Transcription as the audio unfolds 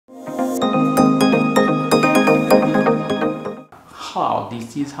how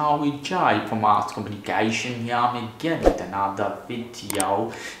this is how we jive from our communication. Here I'm again with another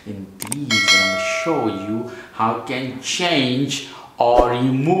video. In this I'm going to show you how you can change or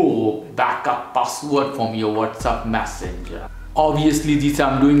remove backup password from your WhatsApp Messenger. Obviously this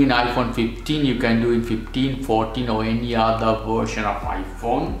I'm doing in iPhone 15. You can do in 15, 14 or any other version of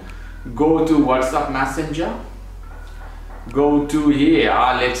iPhone. Go to WhatsApp Messenger. Go to here,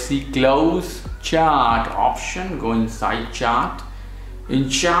 let's see, close chat option. Go inside chat. In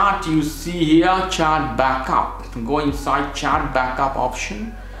chat you see here chat backup. Go inside chat backup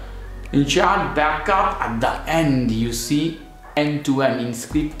option. In chat backup at the end you see end-to-end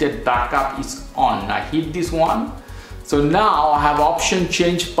encrypted backup is on. I hit this one. So now I have option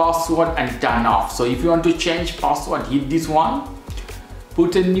change password and turn off. So if you want to change password, hit this one.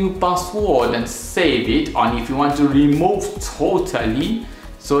 Put a new password and save it. And if you want to remove totally,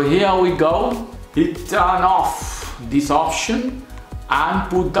 so here we go, hit turn off this option and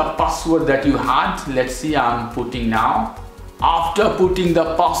put the password that you had. Let's see, I'm putting now. After putting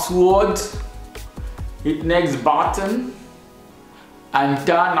the password, hit next button and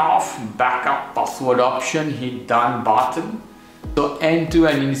turn off backup password option. Hit done button. So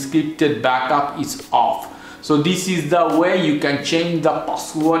end-to-end encrypted backup is off. So this is the way you can change the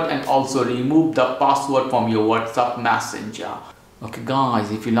password and also remove the password from your WhatsApp Messenger. Okay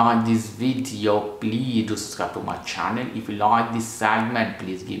guys, if you like this video, please do subscribe to my channel. If you like this segment,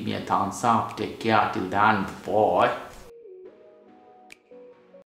 please give me a thumbs up. Take care till then, bye.